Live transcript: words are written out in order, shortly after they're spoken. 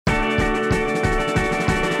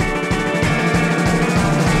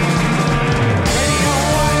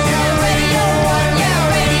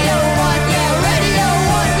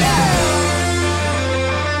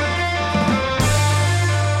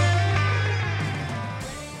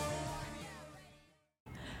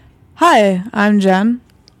Hi, I'm Jenn.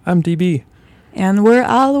 I'm DB. And we're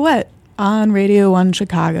Alouette on Radio 1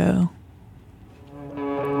 Chicago.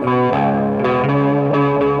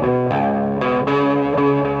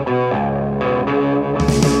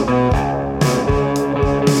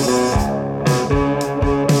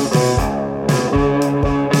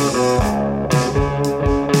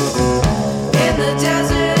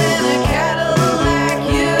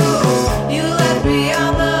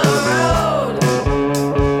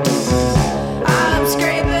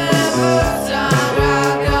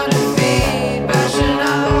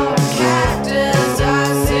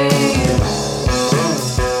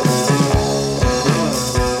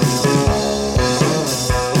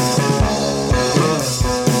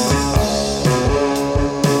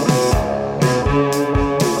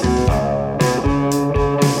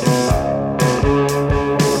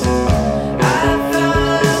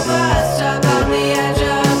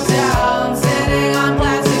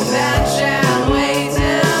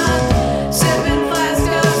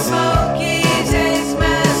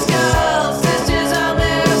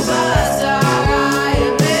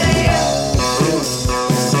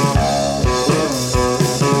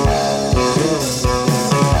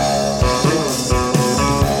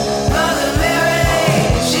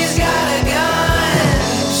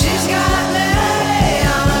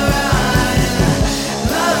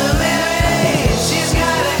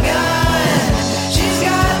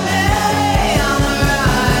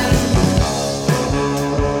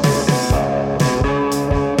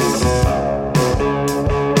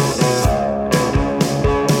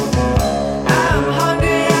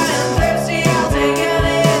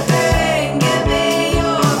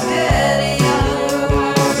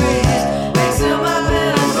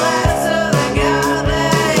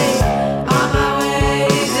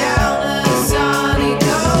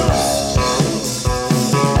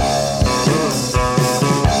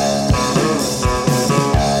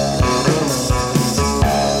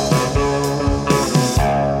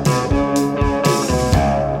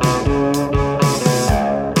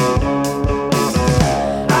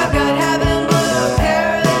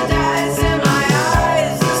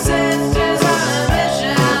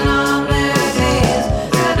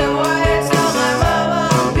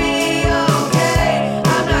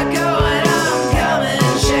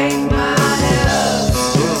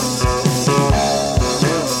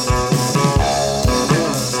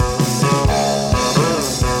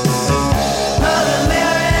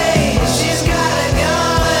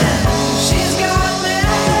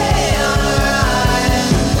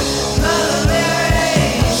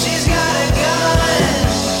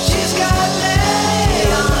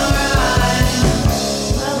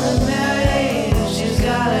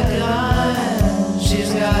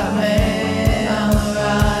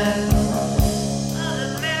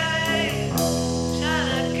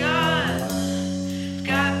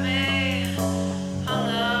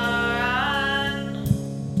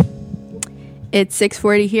 It's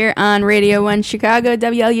 6:40 here on Radio 1 Chicago,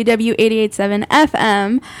 WLUW 88.7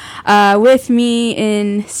 FM. With me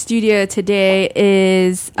in studio today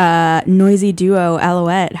is noisy duo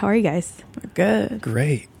Alouette. How are you guys? Good.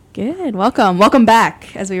 Great. Good. Welcome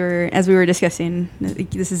back. As we were discussing,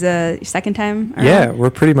 this is a second time around. Yeah, we're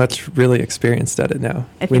pretty much really experienced at it now.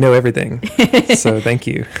 We know everything. So thank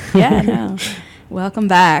you. Yeah, no. Welcome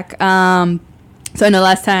back. So I know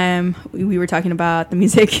last time we were talking about the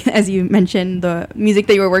music, as you mentioned, the music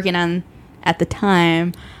that you were working on at the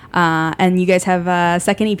time, and you guys have a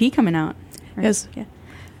second EP coming out. Right? Yes. Yeah.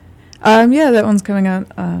 Yeah, that one's coming out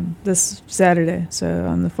this Saturday. So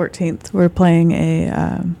on the 14th, we're playing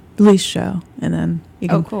a release show, and then you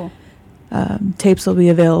can, cool. Tapes will be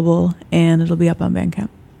available, and it'll be up on Bandcamp.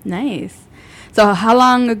 Nice. So how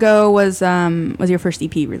long ago was your first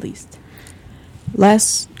EP released?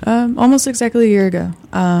 Almost exactly a year ago,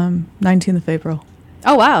 19th of April.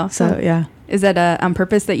 Oh, wow. So, yeah. Is that on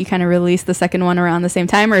purpose that you kind of released the second one around the same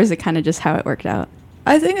time, or is it kind of just how it worked out?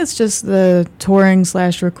 I think it's just the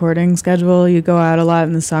touring/recording schedule. You go out a lot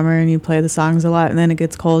in the summer and you play the songs a lot, and then it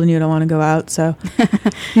gets cold and you don't want to go out. So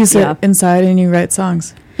you sit inside and you write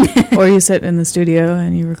songs. Or you sit in the studio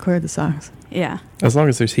and you record the songs. Yeah. As long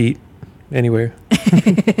as there's heat anywhere.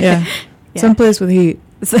 Yeah. Someplace with heat.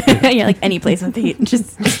 So, yeah, like any place with heat.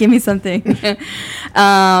 Just give me something.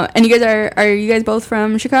 And you guys are you guys both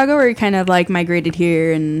from Chicago, or you kind of like migrated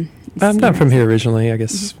here? And I'm not from here originally. I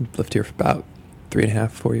guess lived here for about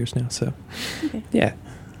 3.5, 4 years now. So, yeah.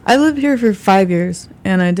 I lived here for 5 years,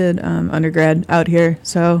 and I did undergrad out here.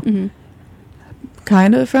 So,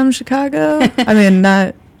 kind of from Chicago. I mean,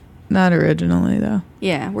 not originally though.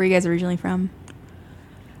 Yeah, where are you guys originally from?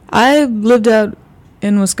 I lived out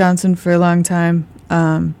in Wisconsin for a long time.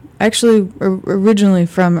 actually originally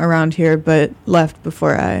from around here, but left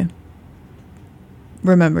before I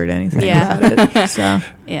remembered anything about it. So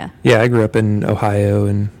yeah, I grew up in Ohio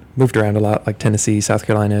and moved around a lot, like Tennessee, South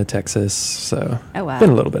Carolina, Texas. So been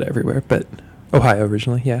a little bit everywhere, but Ohio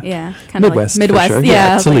originally, yeah, kind of Midwest, Midwest, for sure.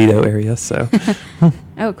 yeah, Toledo area. So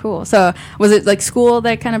oh, cool. So was it like school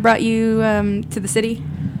that kind of brought you to the city?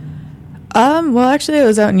 Well, actually, I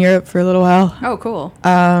was out in Europe for a little while. Oh, cool.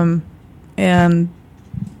 And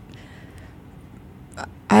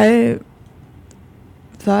I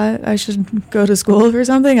thought I should go to school for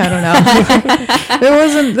something. I don't know.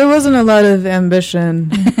 there wasn't a lot of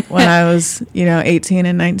ambition when I was 18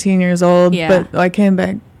 and 19 years old. Yeah. But I came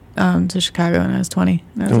back to Chicago when I was 20.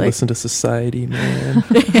 And I was don't listen to society, man.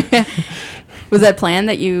 Was that planned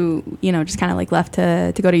that you just kind of like left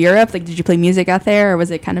to go to Europe? Like, did you play music out there, or was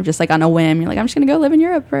it kind of just like on a whim? You're like, I'm just gonna go live in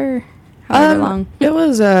Europe for however long. It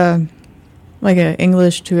was like an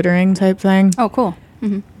English tutoring type thing. Oh, cool.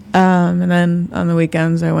 Mm-hmm. And then on the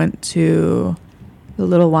weekends, I went to the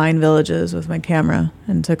little wine villages with my camera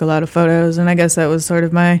and took a lot of photos. And I guess that was sort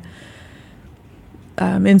of my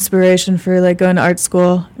inspiration for like going to art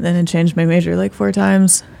school. And then I changed my major like 4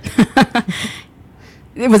 times.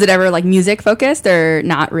 Was it ever like music focused or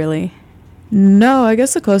not really? No, I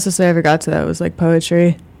guess the closest I ever got to that was like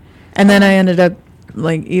poetry. And then I ended up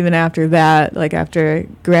like even after that, like after I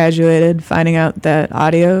graduated, finding out that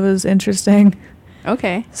audio was interesting.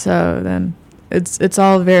 Okay. So then it's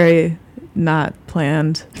all very not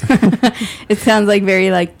planned. It sounds like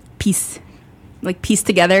very like pieced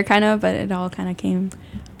together kind of, but it all kind of came.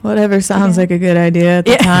 Whatever sounds like a good idea at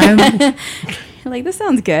the time. You're like, this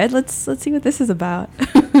sounds good. Let's see what this is about.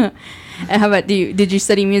 And how about did you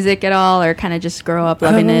study music at all, or kind of just grow up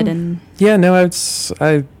loving it? And yeah, no,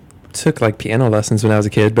 I took like piano lessons when I was a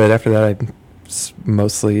kid, but after that I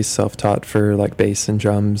mostly self-taught for like bass and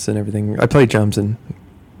drums and everything. I play drums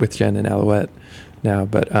with Jenn and Alouette now,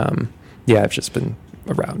 but I've just been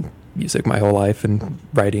around music my whole life and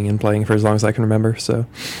writing and playing for as long as I can remember. So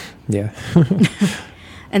yeah.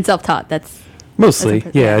 And self-taught, that's mostly,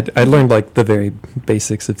 I learned like the very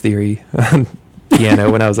basics of theory on piano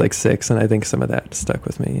when I was like 6, and I think some of that stuck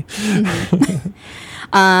with me. Mm-hmm.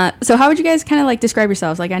 So how would you guys kind of like describe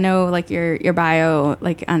yourselves? Like, I know like your bio,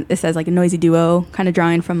 like it says like a noisy duo, kind of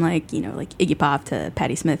drawing from like like Iggy Pop to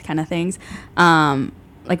Patti Smith kind of things.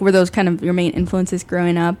 Like, were those kind of your main influences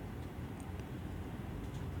growing up?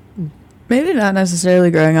 Maybe not necessarily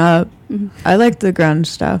growing up. Mm-hmm. I liked the grunge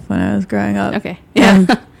stuff when I was growing up. Okay. Yeah.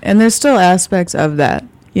 And there's still aspects of that.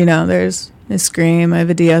 There's a Scream. I have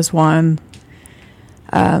a DS1,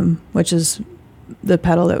 which is the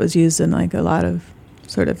pedal that was used in like a lot of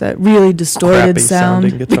sort of that really distorted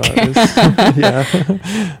sound. Guitars. Yeah.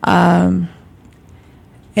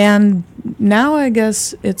 And now I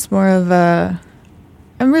guess it's more of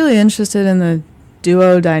I'm really interested in the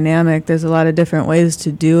duo dynamic. There's a lot of different ways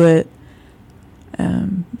to do it.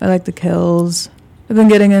 I like the Kills. I've been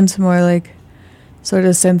getting into more like sort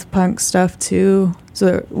of synth punk stuff too,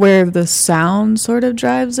 so where the sound sort of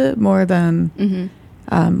drives it more than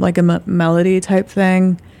like a melody type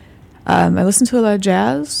thing. I listen to a lot of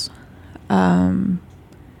jazz.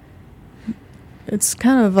 It's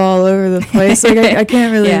kind of all over the place. Like I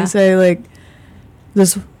can't really say like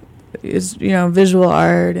this is visual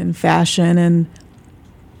art and fashion, and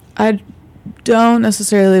I don't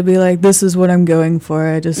necessarily be like, this is what I'm going for.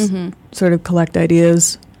 I just sort of collect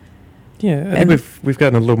ideas. Yeah, I think we've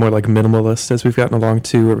gotten a little more like minimalist as we've gotten along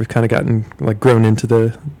too, where we've kind of gotten like grown into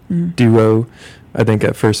the duo. I think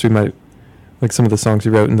at first we might like some of the songs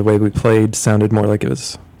we wrote and the way we played sounded more like it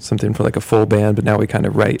was something for like a full band, but now we kind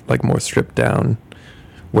of write like more stripped down.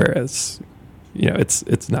 Whereas,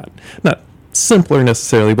 it's not simpler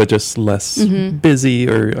necessarily, but just less busy,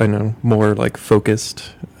 or I know more like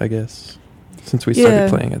focused, I guess. Since we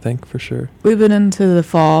started playing, I think for sure we've been into the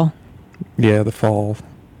fall. Yeah, the fall.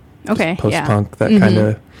 Okay, post-punk, that kind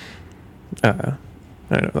of, I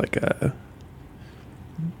don't know, like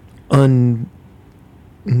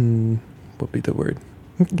what would be the word?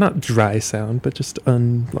 Not dry sound, but just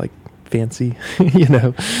like fancy,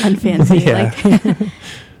 Unfancy, like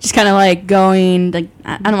just kind of like going, like,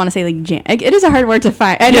 I don't want to say like jam. It is a hard word to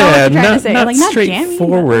find. I know what you're trying to say. Not like, not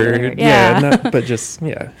straightforward. But just,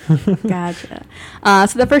 Gotcha.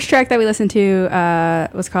 So the first track that we listened to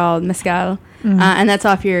was called Mezcal, and that's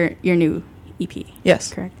off your new EP.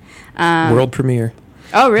 Yes. Correct. World premiere.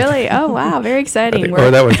 Oh, really? Oh, wow. Very exciting.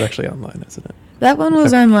 That one's actually online, isn't it? That one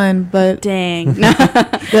was online, but dang.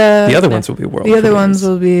 The other ones will be world. The other ones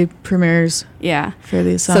will be premieres. Yeah. For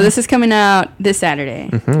these songs. So this is coming out this Saturday.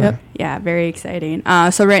 Mm-hmm. Yep. Yeah, very exciting.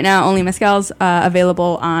 So right now, Only Mezcal's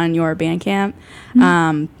available on your Bandcamp.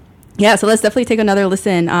 Mm-hmm. Yeah, so let's definitely take another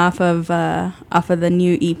listen off of the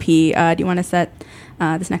new EP. Do you want to set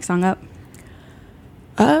this next song up?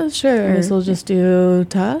 Sure. I guess we'll just do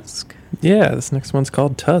Tusk. Yeah, this next one's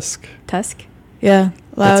called Tusk. Tusk? Yeah.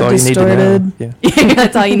 That's Loud, all distorted. you need to know. Yeah.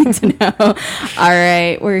 That's all you need to know. All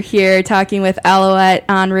right, we're here talking with Alouette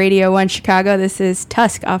on Radio 1 Chicago. This is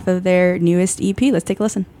Tusk off of their newest EP. Let's take a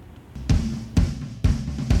listen.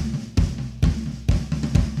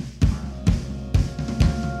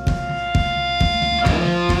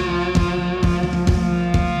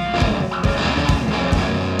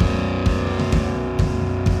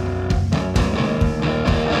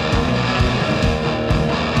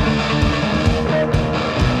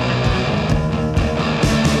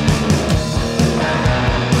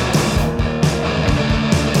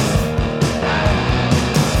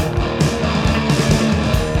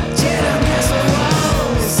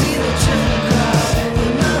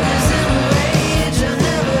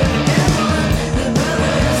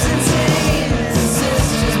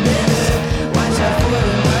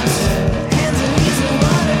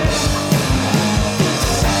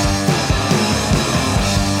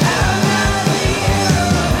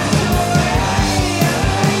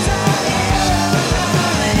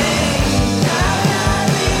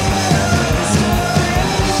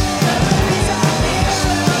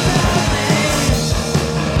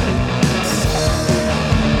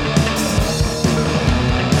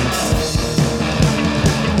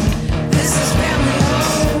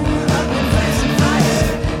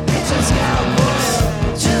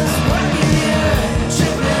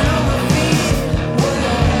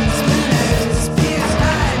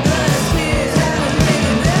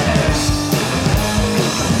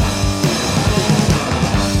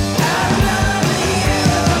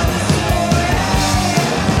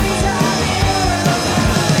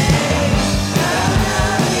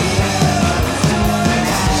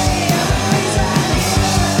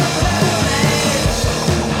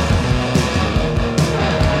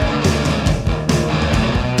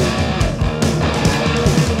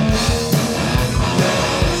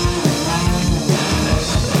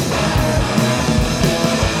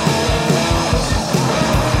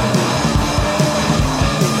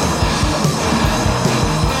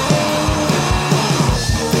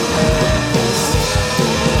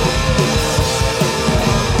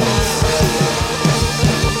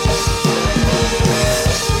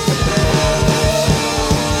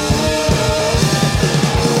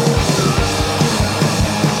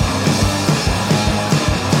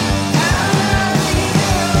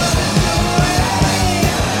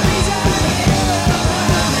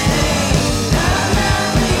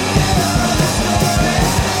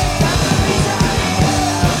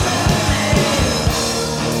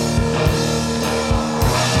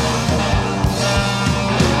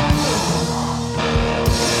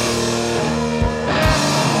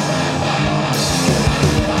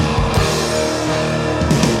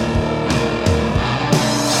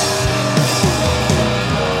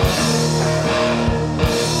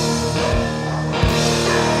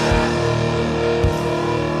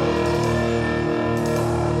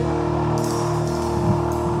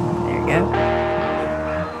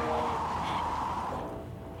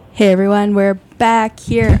 Hey everyone, we're back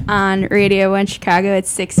here on Radio 1 Chicago at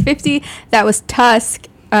 6:50. That was Tusk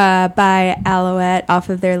by Alouette off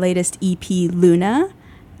of their latest EP, Luna.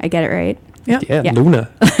 I get it right? Yep. Yeah,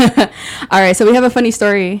 Luna. All right, so we have a funny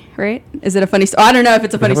story, right? Is it a funny story? I don't know if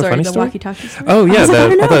it's a funny story. The walkie-talkie story. Oh, yeah. I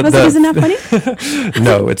don't know. Isn't that funny?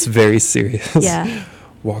 No, it's very serious. Yeah.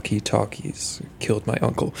 Walkie-talkies killed my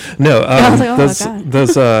uncle. No, I was like, oh,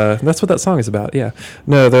 God. that's what that song is about. Yeah,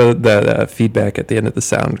 no, the feedback at the end of the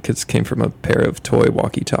sound came from a pair of toy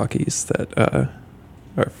walkie-talkies that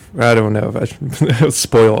I don't know if I should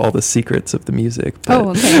spoil all the secrets of the music. But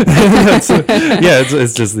okay.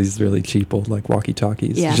 It's just these really cheap old like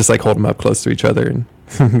walkie-talkies. Yeah. You just like hold them up close to each other and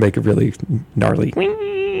make a really gnarly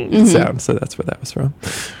sound. So that's where that was from.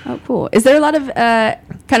 Oh, cool. Is there a lot of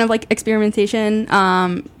kind of like experimentation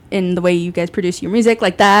in the way you guys produce your music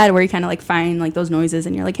like that, where you kind of like find like those noises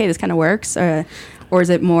and you're like, hey, this kind of works? Or is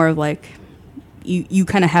it more of like you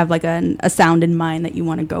kind of have like a sound in mind that you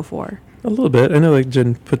want to go for? A little bit. I know like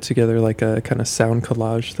Jenn put together like a kind of sound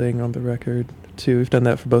collage thing on the record too. We've done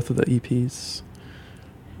that for both of the EPs.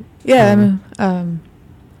 Yeah, I'm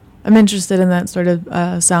interested in that sort of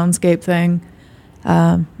soundscape thing.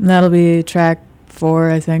 And that'll be track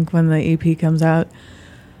 4, I think, when the EP comes out.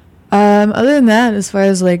 Other than that, as far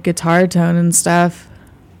as like guitar tone and stuff,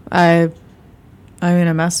 I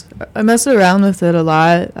mess around with it a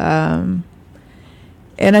lot. And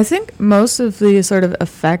I think most of the sort of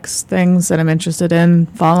effects things that I'm interested in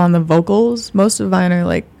fall on the vocals. Most of mine are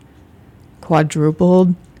like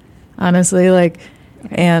quadrupled, honestly, like,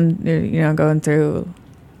 and going through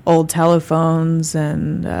old telephones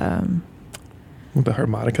and the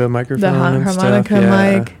harmonica microphone, the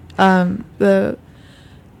harmonica mic.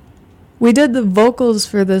 We did the vocals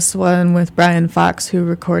for this one with Brian Fox, who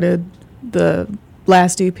recorded the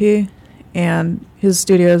last EP, and his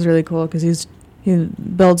studio is really cool because he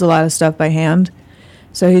builds a lot of stuff by hand.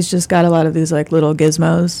 So he's just got a lot of these like little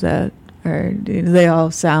gizmos that they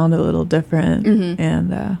all sound a little different,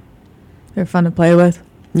 and they're fun to play with.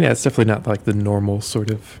 Yeah, it's definitely not like the normal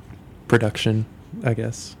sort of production, I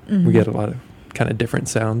guess. We get a lot of kind of different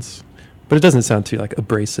sounds. But it doesn't sound too like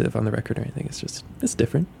abrasive on the record or anything. It's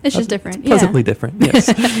different. It's just different. It's pleasantly different. Yes.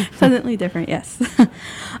 Pleasantly different. Yes.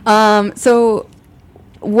 So,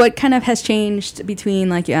 what kind of has changed between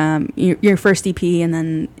like your first EP and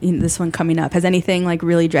then this one coming up? Has anything like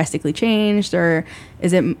really drastically changed, or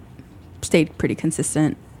is it stayed pretty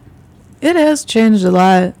consistent? It has changed a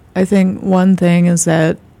lot. I think one thing is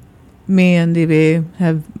that me and DB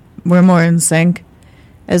we're more in sync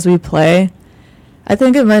as we play. I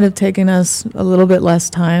think it might have taken us a little bit less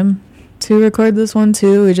time to record this one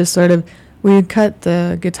too. We just we cut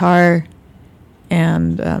the guitar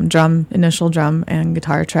and initial drum and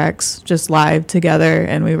guitar tracks just live together,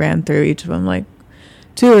 and we ran through each of them like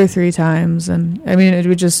 2 or 3 times. And I mean,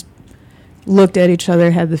 we just looked at each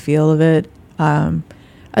other, had the feel of it. I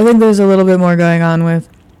think there's a little bit more going on with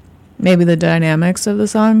maybe the dynamics of the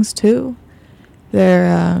songs too.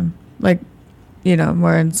 They're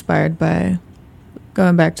more inspired by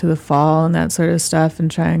going back to the fall and that sort of stuff, and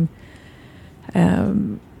trying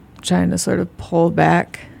to sort of pull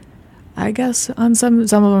back, I guess, on some of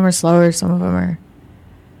them are slower, some of them are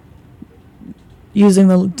using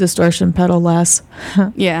the distortion pedal less.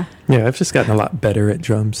 Yeah, I've just gotten a lot better at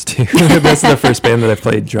drums too. That's the first band that I've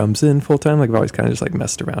played drums in full time. Like, I've always kind of just like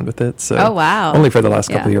messed around with it. So oh wow, only for the last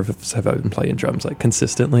couple of years have I been playing drums like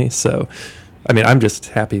consistently. So I mean, I'm just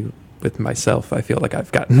happy with myself. I feel like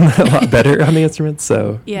I've gotten a lot better on the instruments,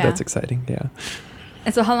 so that's exciting. Yeah.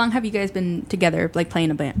 And so how long have you guys been together, like playing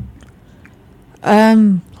a band?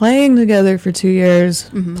 Playing together for 2 years,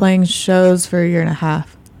 playing shows for 1.5 years.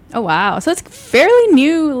 Oh wow, so it's fairly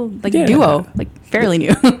new, like duo, like fairly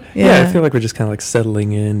new. Yeah, I feel like we're just kind of like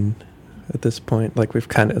settling in at this point. Like, we've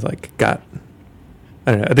kind of like got,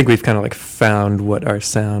 I don't know, I think we've kind of like found what our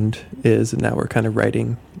sound is, and now we're kind of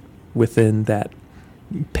writing within that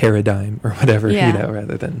paradigm or whatever,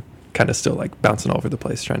 rather than kind of still like bouncing all over the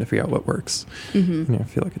place trying to figure out what works. I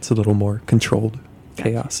feel like it's a little more controlled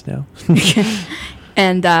chaos now.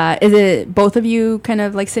 And is it both of you kind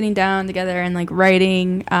of like sitting down together and like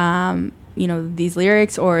writing these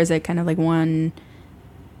lyrics, or is it kind of like one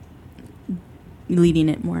leading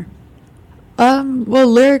it more? Well,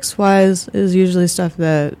 lyrics wise is usually stuff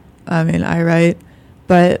that I write,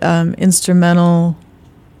 but instrumental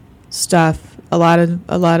stuff, a lot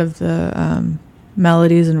of the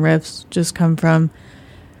melodies and riffs just come from,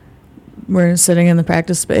 we're sitting in the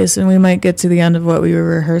practice space and we might get to the end of what we were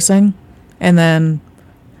rehearsing and then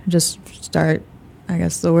just start, I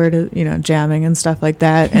guess the word is, jamming and stuff like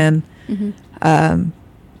that. And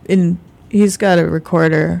he's got a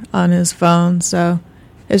recorder on his phone, so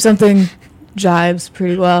if something jives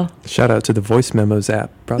pretty well. Shout out to the Voice Memos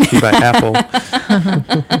app, brought to you by Apple.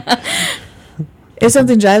 If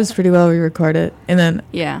something jives pretty well, we record it. And then,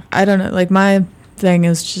 I don't know, like my thing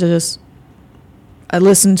is to I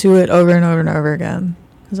listen to it over and over and over again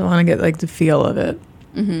because I want to get like the feel of it.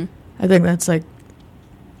 I think that's like,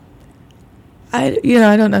 I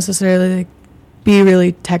don't necessarily like be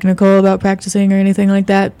really technical about practicing or anything like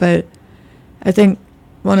that, but I think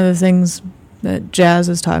one of the things that jazz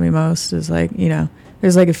has taught me most is like,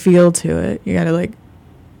 there's like a feel to it. You gotta like,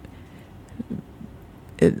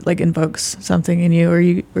 it like invokes something in you, or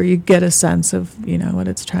you get a sense of what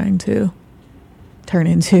it's trying to turn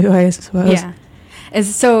into, I suppose. Yeah.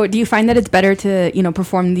 So do you find that it's better to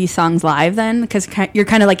perform these songs live then, because you're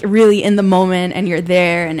kind of like really in the moment and you're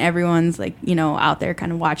there and everyone's like out there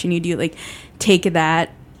kind of watching you? Do you like take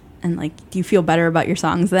that and like do you feel better about your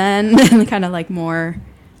songs then and kind of like more?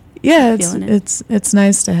 Yeah, it's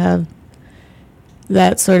nice to have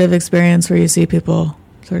that sort of experience where you see people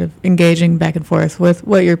sort of engaging back and forth with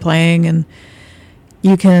what you're playing, and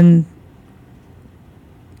you can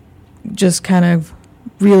just kind of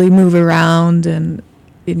really move around, and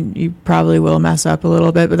you probably will mess up a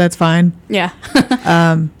little bit, but that's fine. Yeah.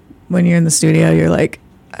 when you're in the studio, you're like,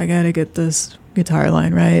 I gotta get this guitar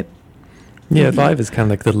line right. Yeah, live is kind of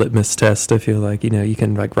like the litmus test. I feel like, you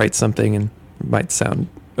can like write something and it might sound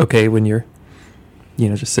okay when you're,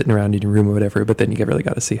 just sitting around in your room or whatever, but then you really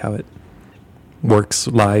got to see how it works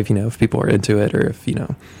live, if people are into it, or if,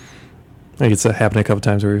 like it's happened a couple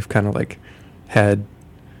times where we've kind of like had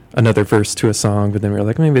another verse to a song, but then we're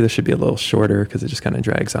like, maybe this should be a little shorter because it just kind of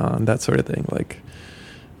drags on, that sort of thing. Like,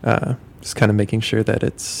 just kind of making sure that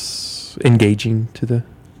it's engaging to the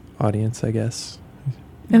audience, I guess.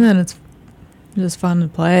 And then it's just fun to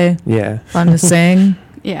play. Yeah. Fun to sing.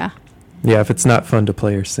 Yeah. Yeah, if it's not fun to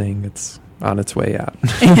play or sing, it's on its way out.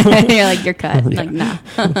 You're like, you're cut. Yeah. Like, nah.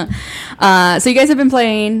 So you guys have been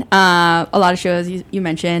playing a lot of shows, you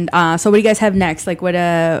mentioned. So what do you guys have next? Like, what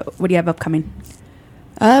do you have upcoming?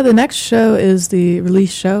 The next show is the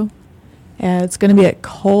release show. It's going to be at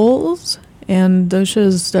Cole's, and those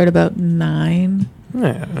shows start about 9.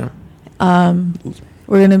 Yeah.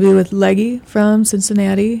 We're going to be with Leggy from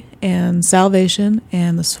Cincinnati and Salvation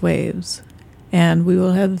and the Swaves. And we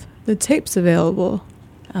will have the tapes available.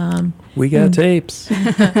 We got tapes.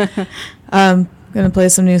 I'm going to play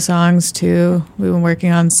some new songs, too. We've been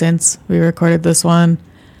working on since we recorded this one.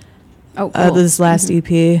 Oh, cool. This last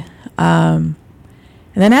EP. And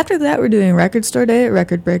then after that, we're doing Record Store Day at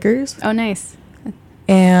Record Breakers. Oh, nice.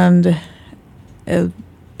 And an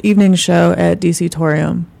evening show at DC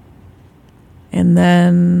Torium. And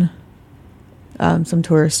then some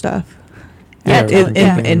tour stuff. Yeah,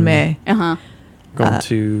 in May. Uh-huh. Going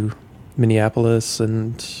to Minneapolis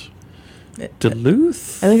and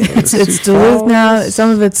Duluth. I think it's Duluth now. Some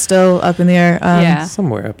of it's still up in the air. Yeah.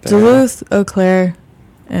 Somewhere up there. Duluth, Eau Claire,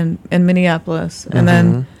 and Minneapolis. And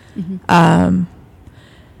then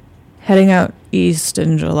heading out east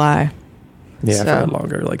in July. Yeah, for a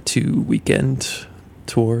longer, like 2-weekend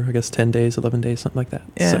tour. I guess 10 days, 11 days, something like that.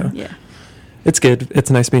 Yeah. So Yeah. it's good.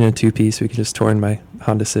 It's nice being in a 2-piece. We can just tour in my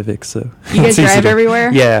Honda Civic. So You guys drive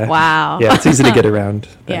everywhere? Yeah. Wow. Yeah, it's easy to get around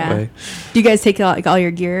that way. Do you guys take like all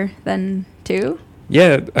your gear then too?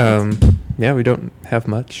 Yeah. Yeah, we don't have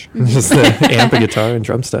much. Just the amp, a guitar, and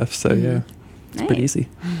drum stuff. So yeah, it's pretty easy.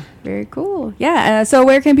 Very cool. Yeah. So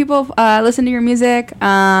where can people listen to your music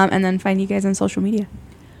and then find you guys on social media?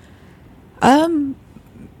 You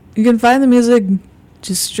can find the music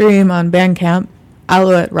to stream on Bandcamp,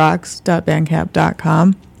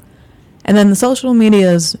 alouetterocks.bandcamp.com. And then the social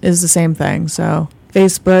media is the same thing. So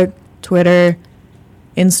Facebook, Twitter,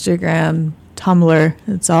 Instagram, Tumblr.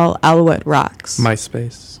 It's all Alouette Rocks.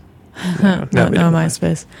 MySpace. No,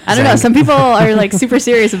 MySpace. I don't know. Some people are like super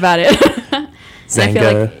serious about it. So I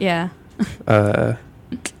feel like, yeah.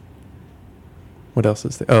 What else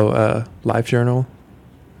is there? Oh, LiveJournal.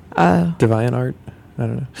 Divine Art. I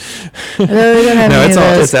don't know.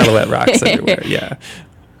 No, it's Alouette Rocks everywhere. Yeah.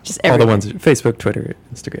 Just all everywhere. the ones: Facebook, Twitter,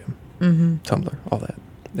 Instagram, Tumblr, all that.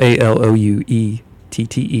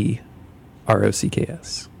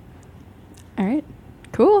 ALOUETTEROCKS. All right.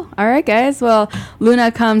 Cool. All right, guys. Well,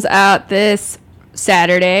 Luna comes out this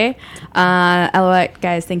Saturday. Alouette,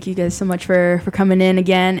 guys, thank you guys so much for coming in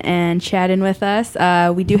again and chatting with us.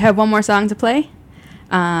 We do have one more song to play.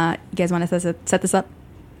 You guys want to set this up?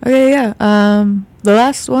 Okay, yeah. The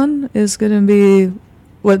last one is going to be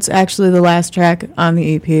what's actually the last track on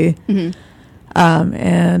the EP.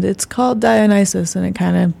 And it's called Dionysus, and it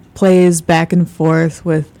kind of plays back and forth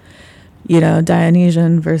with,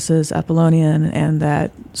 Dionysian versus Apollonian and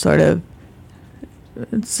that sort of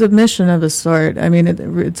submission of a sort. I mean,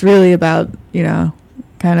 it's really about,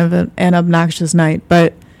 kind of an obnoxious night,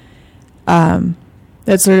 but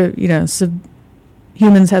that sort of,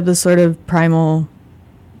 humans have this sort of primal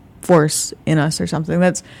force in us or something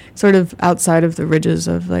that's sort of outside of the ridges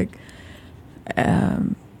of like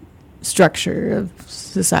structure of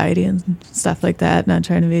society and stuff like that. Not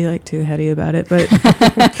trying to be like too heady about it, but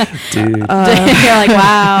dude, you're like,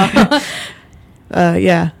 wow.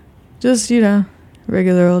 Yeah, just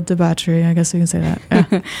regular old debauchery, I guess we can say that.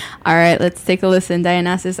 Yeah. All right, let's take a listen.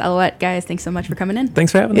 Dionysus, Alouette, guys, thanks so much for coming in.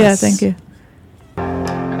 Thanks for having us. Yeah, thank you.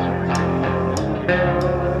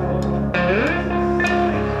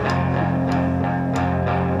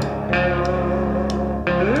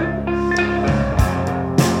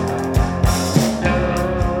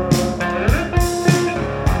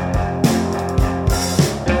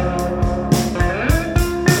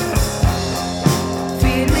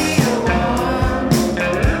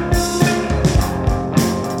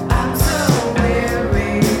 I'm so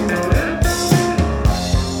weary.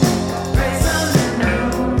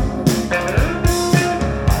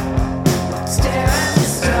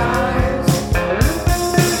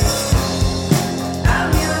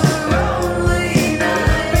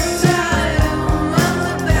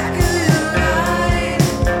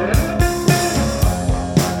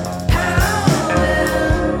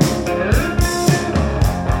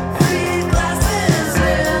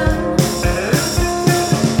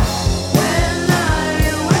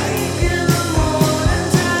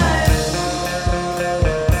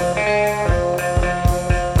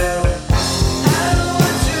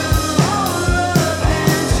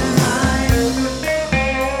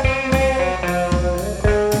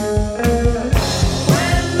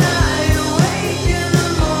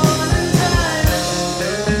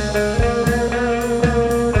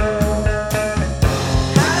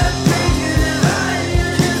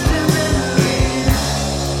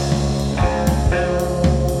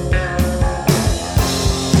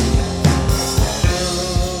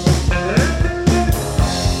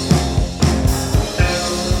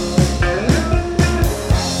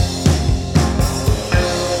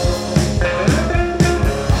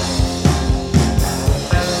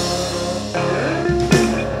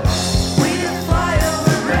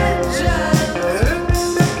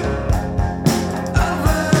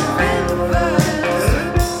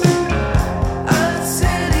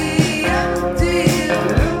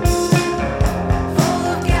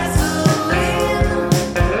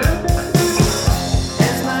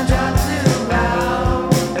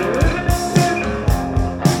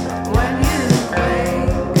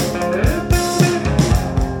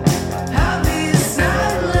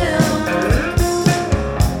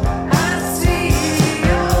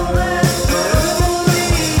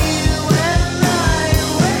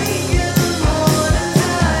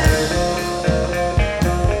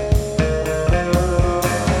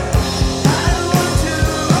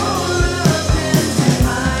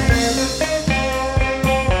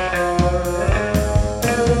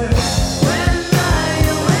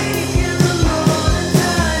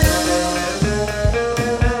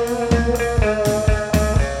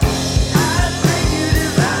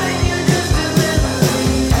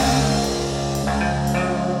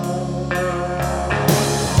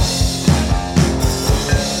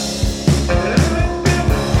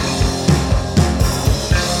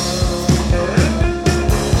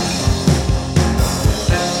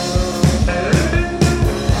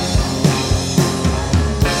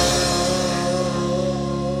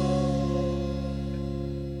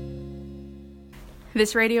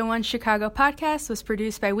 This Radio 1 Chicago podcast was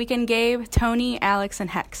produced by Weekend Gabe, Tony, Alex, and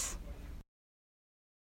Hex.